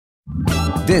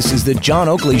This is the John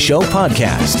Oakley Show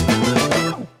podcast.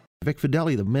 Vic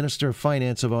Fedeli, the Minister of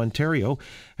Finance of Ontario,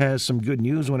 has some good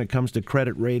news when it comes to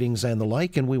credit ratings and the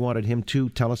like, and we wanted him to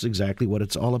tell us exactly what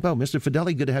it's all about. Mr.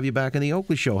 Fedeli, good to have you back in the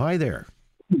Oakley Show. Hi there.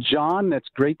 John, it's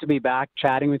great to be back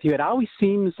chatting with you. It always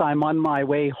seems I'm on my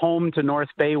way home to North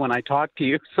Bay when I talk to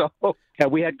you. So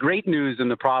we had great news in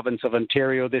the province of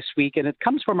Ontario this week, and it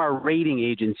comes from our rating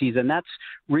agencies, and that's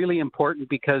really important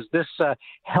because this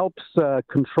helps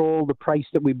control the price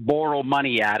that we borrow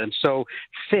money at. And so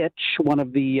Fitch, one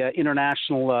of the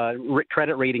international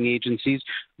credit rating agencies,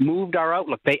 moved our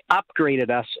outlook. They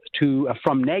upgraded us to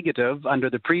from negative under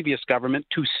the previous government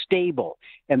to stable,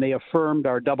 and they affirmed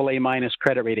our AA-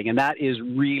 credit rating. And that is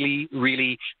really,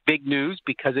 really big news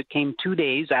because it came 2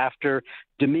 days after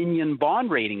Dominion Bond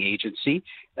Rating Agency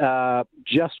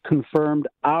just confirmed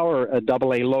our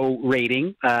AA low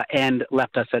rating and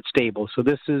left us at stable. So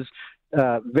this is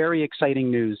very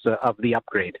exciting news of the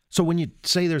upgrade. So when you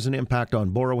say there's an impact on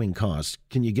borrowing costs,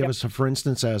 can you give us, for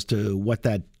instance, as to what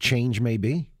that change may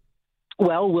be?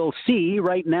 Well, we'll see.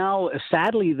 Right now,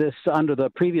 sadly, under the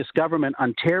previous government,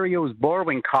 Ontario's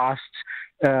borrowing costs,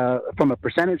 from a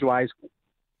percentage-wise,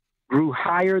 grew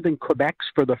higher than Quebec's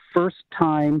for the first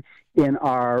time in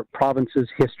our province's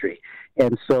history.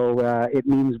 And so it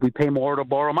means we pay more to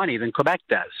borrow money than Quebec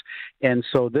does. And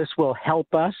so this will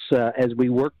help us as we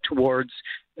work towards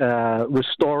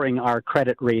restoring our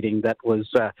credit rating that was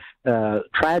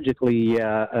tragically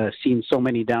seen so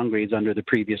many downgrades under the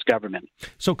previous government.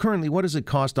 So currently, what does it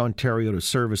cost Ontario to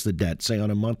service the debt, say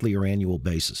on a monthly or annual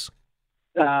basis?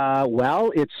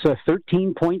 Well, it's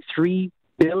 $13.3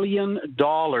 billion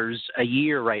a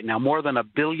year right now, more than $1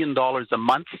 billion a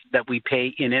month that we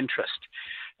pay in interest.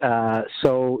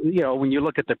 So, when you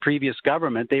look at the previous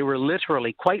government, they were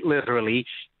quite literally,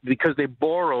 because they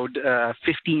borrowed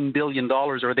 $15 billion,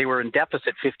 or they were in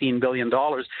deficit $15 billion,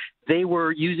 they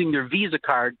were using their Visa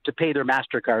card to pay their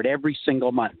MasterCard every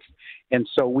single month. And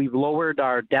so we've lowered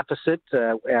our deficit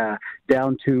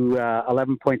down to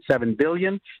 $11.7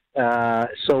 billion.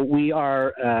 So we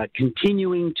are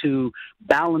continuing to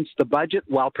balance the budget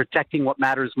while protecting what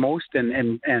matters most,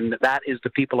 and that is the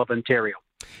people of Ontario.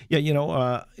 Yeah,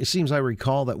 it seems I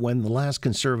recall that when the last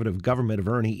Conservative government of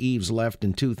Ernie Eves left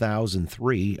in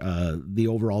 2003, the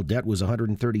overall debt was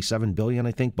 $137 billion,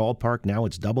 I think, ballpark. Now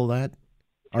it's double that?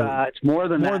 It's more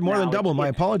than that. More than double. My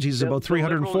apologies, about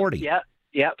 340.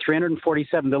 Yeah,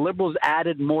 347. The Liberals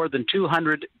added more than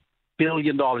 $200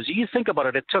 billion. You think about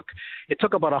it, it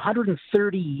took about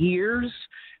 130 years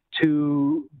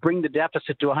to bring the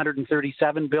deficit to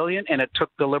 $137 billion, and it took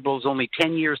the Liberals only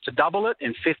 10 years to double it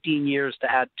and 15 years to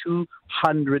add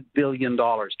 $200 billion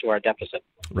to our deficit.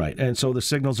 Right, and so the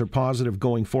signals are positive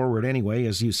going forward anyway.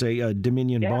 As you say,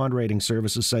 Dominion Bond Rating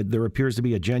Services said there appears to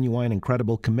be a genuine and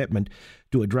credible commitment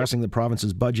to addressing the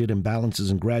province's budget imbalances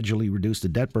and gradually reduce the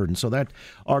debt burden. So that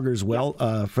augurs well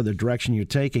for the direction you're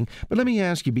taking. But let me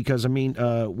ask you, because,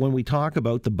 when we talk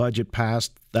about the budget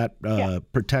passed that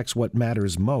protects what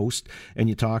matters most, and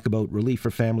you talk about relief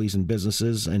for families and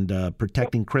businesses and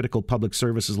protecting critical public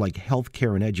services like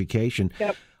healthcare and education.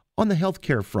 On the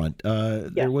healthcare front,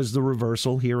 there was the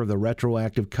reversal here of the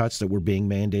retroactive cuts that were being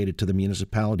mandated to the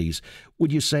municipalities.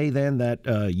 Would you say then that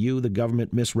the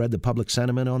government, misread the public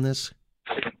sentiment on this?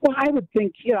 Well, I would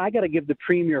think, I got to give the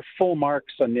Premier full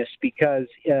marks on this because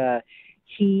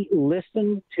he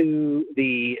listened to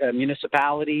the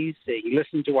municipalities. He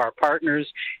listened to our partners.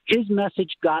 His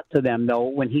message got to them, though,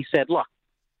 when he said, look,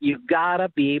 you've got to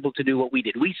be able to do what we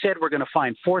did. We said we're going to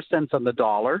find 4 cents on the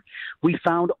dollar. We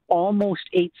found almost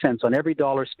 8 cents on every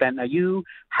dollar spent. Now, you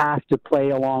have to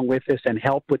play along with this and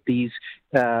help with these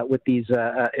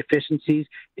efficiencies.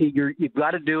 You've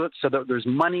got to do it so that there's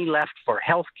money left for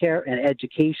healthcare and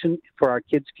education for our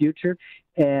kids' future.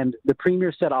 And the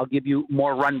Premier said, I'll give you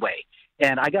more runway.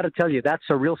 And I got to tell you, that's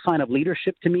a real sign of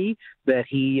leadership to me that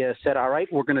he said, all right,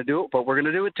 we're going to do it, but we're going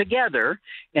to do it together.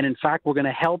 And in fact, we're going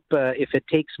to help if it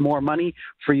takes more money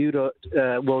for you to,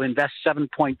 we'll invest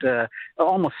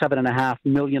almost $7.5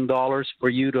 million for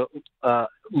you to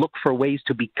look for ways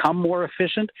to become more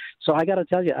efficient. So I got to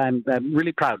tell you, I'm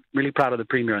really proud of the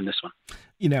Premier on this one.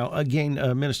 Again,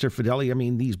 Minister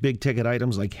Fedeli, these big ticket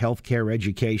items like healthcare,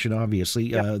 education, obviously,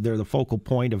 they're the focal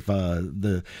point of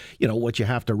what you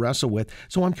have to wrestle with.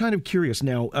 So I'm kind of curious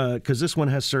now, because this one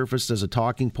has surfaced as a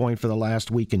talking point for the last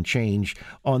week and change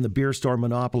on the beer store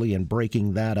monopoly and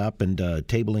breaking that up and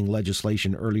tabling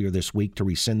legislation earlier this week to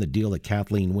rescind the deal that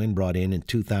Kathleen Wynne brought in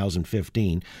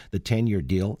 2015, the 10-year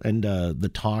deal, and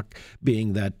the talk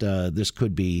being that this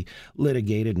could be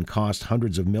litigated and cost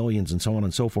hundreds of millions and so on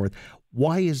and so forth.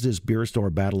 Why is this beer store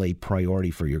battle a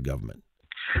priority for your government?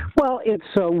 Well, it's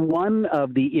one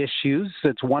of the issues.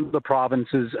 It's one of the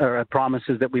provinces or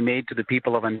promises that we made to the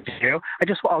people of Ontario.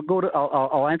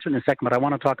 I'll answer in a second, but I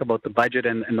want to talk about the budget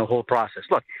and the whole process.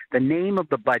 Look, the name of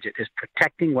the budget is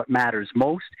protecting what matters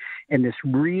most, and this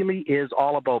really is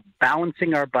all about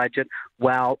balancing our budget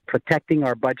while protecting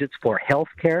our budgets for health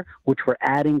care, which we're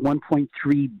adding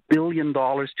 $1.3 billion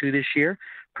to this year,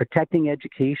 protecting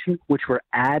education, which we're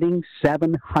adding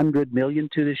 $700 million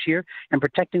to this year, and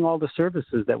protecting all the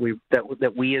services that we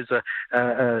as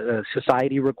a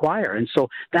society require. And so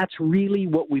that's really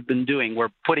what we've been doing. We're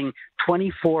putting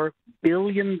 $24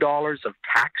 billion of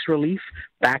tax relief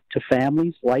back to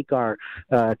families, like our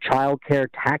child care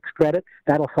tax credit.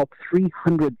 That'll help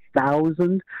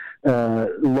 300,000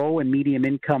 low and medium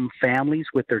income families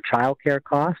with their child care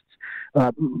costs.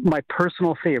 My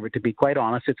personal favorite, to be quite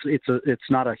honest, it's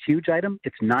not a huge item.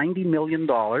 It's $90 million.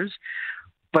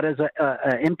 But as a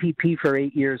MPP for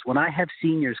 8 years, when I have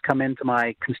seniors come into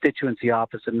my constituency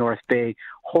office in North Bay,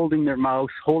 holding their mouth,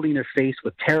 holding their face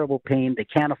with terrible pain, they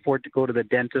can't afford to go to the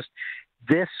dentist,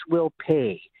 this will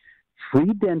pay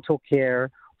free dental care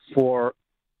for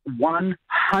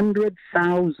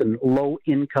 100,000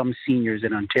 low-income seniors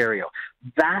in Ontario.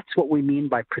 That's what we mean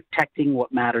by protecting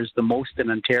what matters the most in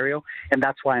Ontario, and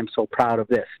that's why I'm so proud of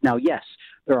this. Now, yes,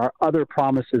 there are other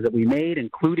promises that we made,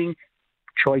 including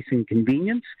choice and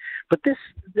convenience, but this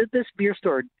beer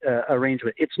store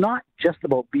arrangement, it's not just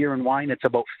about beer and wine, it's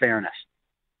about fairness.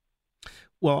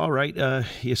 Well, all right.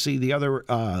 You see, the other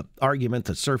argument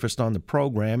that surfaced on the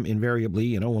program,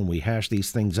 invariably, when we hash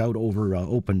these things out over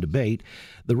open debate,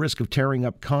 the risk of tearing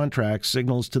up contracts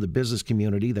signals to the business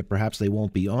community that perhaps they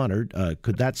won't be honored.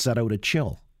 Could that set out a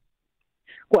chill?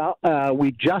 Well,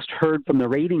 we just heard from the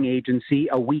rating agency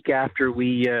a week after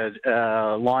we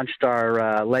launched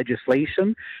our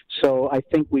legislation, so I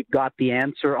think we've got the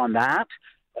answer on that.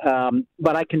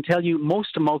 But I can tell you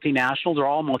most multinationals are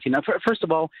all multinational. First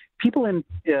of all, people who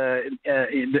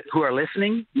are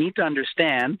listening need to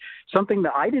understand something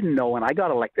that I didn't know when I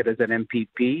got elected as an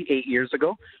MPP 8 years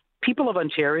ago. People of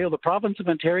Ontario, the province of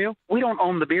Ontario, we don't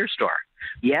own the beer store.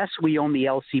 Yes, we own the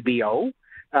LCBO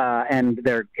and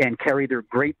carry their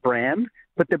great brand,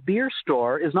 but the beer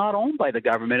store is not owned by the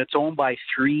government. It's owned by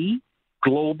 3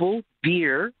 global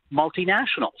beer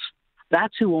multinationals.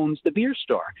 That's who owns the beer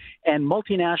store. And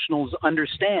multinationals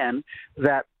understand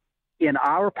that in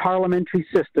our parliamentary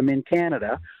system in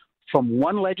Canada, from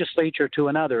one legislature to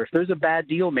another, if there's a bad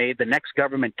deal made, the next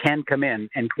government can come in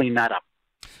and clean that up.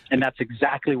 And that's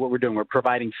exactly what we're doing. We're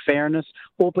providing fairness,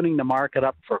 opening the market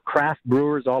up for craft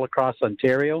brewers all across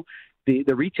Ontario.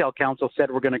 The Retail Council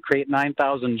said we're going to create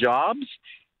 9,000 jobs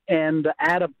and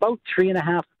add about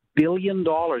 $3.5 billion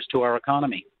to our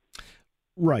economy.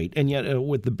 Right. And yet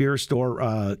with the beer store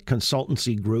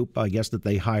consultancy group, I guess that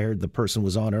they hired, the person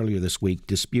was on earlier this week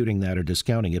disputing that or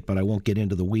discounting it, but I won't get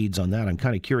into the weeds on that. I'm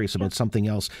kind of curious about something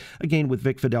else. Again, with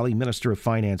Vic Fedeli, Minister of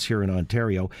Finance here in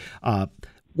Ontario,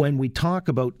 when we talk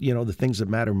about, the things that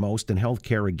matter most, and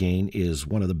healthcare again is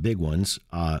one of the big ones,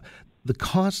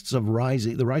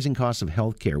 the rising costs of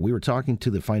healthcare. We were talking to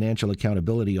the Financial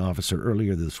Accountability Officer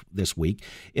earlier this week.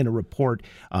 In a report,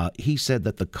 he said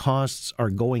that the costs are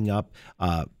going up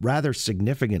rather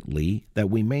significantly,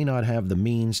 that we may not have the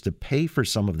means to pay for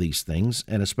some of these things,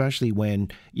 and especially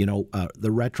when,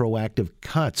 the retroactive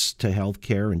cuts to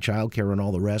healthcare and childcare and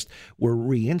all the rest were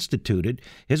reinstituted.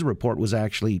 His report was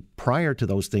actually prior to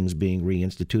those things being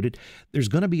reinstituted. There's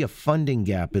going to be a funding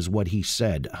gap, is what he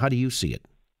said. How do you see it?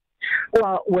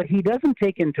 Well, what he doesn't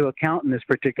take into account in this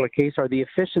particular case are the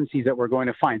efficiencies that we're going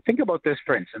to find. Think about this,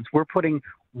 for instance. We're putting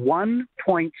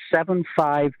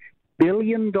 $1.75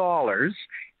 billion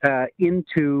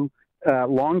into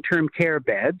long-term care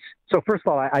beds. So first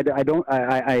of all,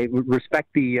 I respect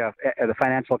the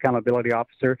Financial Accountability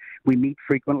Officer. We meet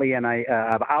frequently, and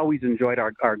I've always enjoyed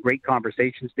our great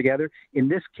conversations together. In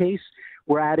this case,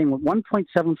 we're adding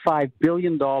 $1.75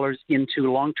 billion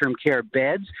into long-term care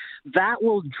beds. That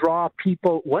will draw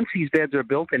people, once these beds are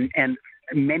built, and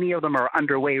many of them are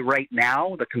underway right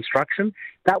now, the construction,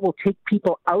 that will take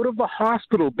people out of the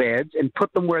hospital beds and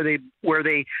put them where they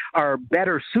are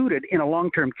better suited in a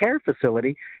long-term care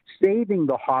facility, saving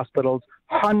the hospitals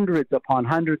hundreds upon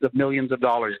hundreds of millions of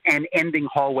dollars and ending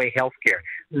hallway health care.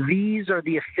 These are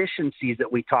the efficiencies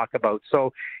that we talk about.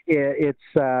 So it's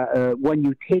when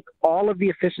you take all of the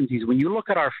efficiencies, when you look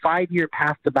at our 5-year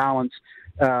path to balance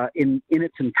in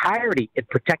its entirety, it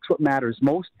protects what matters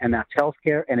most, and that's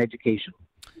healthcare and education.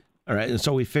 All right, and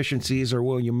so efficiencies are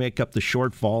where you make up the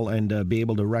shortfall and be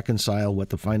able to reconcile what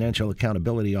the Financial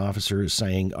Accountability Officer is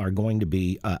saying are going to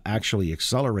be actually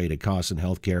accelerated costs in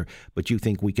healthcare, but you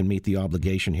think we can meet the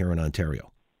obligation here in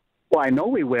Ontario? Well, I know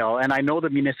we will, and I know the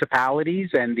municipalities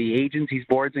and the agencies,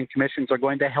 boards, and commissions are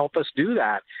going to help us do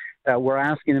that. We're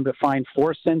asking them to find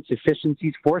 4 cents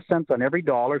efficiencies, 4 cents on every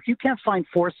dollar. If you can't find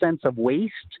 4 cents of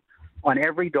waste on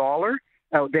every dollar,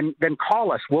 then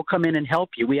call us. We'll come in and help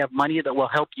you. We have money that will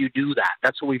help you do that.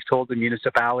 That's what we've told the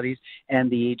municipalities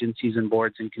and the agencies and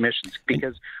boards and commissions,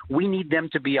 because we need them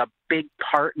to be a big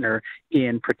partner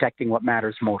in protecting what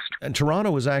matters most. And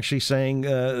Toronto is actually saying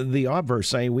the obverse,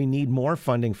 saying we need more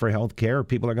funding for health care.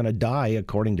 People are going to die,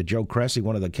 according to Joe Cressy,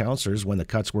 one of the councillors, when the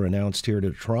cuts were announced here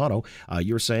to Toronto.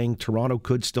 You're saying Toronto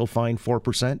could still find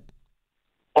 4%?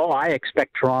 Oh, I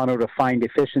expect Toronto to find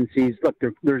efficiencies. Look,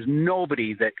 there's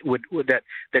nobody that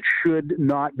that should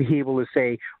not be able to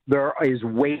say there is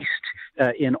waste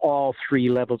in all 3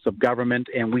 levels of government,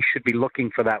 and we should be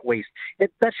looking for that waste.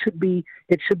 It should be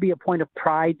a point of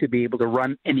pride to be able to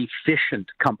run an efficient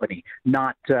company,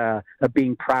 not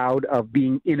being proud of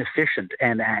being inefficient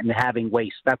and having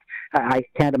waste. I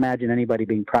can't imagine anybody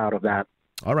being proud of that.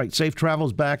 All right, safe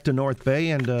travels back to North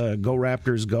Bay, and go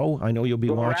Raptors go. I know you'll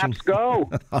be watching. Raps go!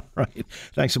 All right.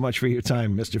 Thanks so much for your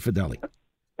time, Mr. Fedeli.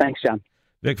 Thanks, John.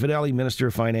 Vic Fedeli, Minister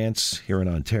of Finance here in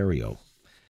Ontario.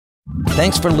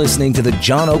 Thanks for listening to the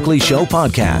John Oakley Show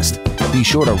podcast. Be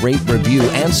sure to rate, review,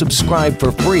 and subscribe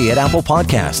for free at Apple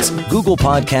Podcasts, Google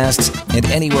Podcasts, and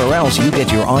anywhere else you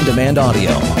get your on-demand audio.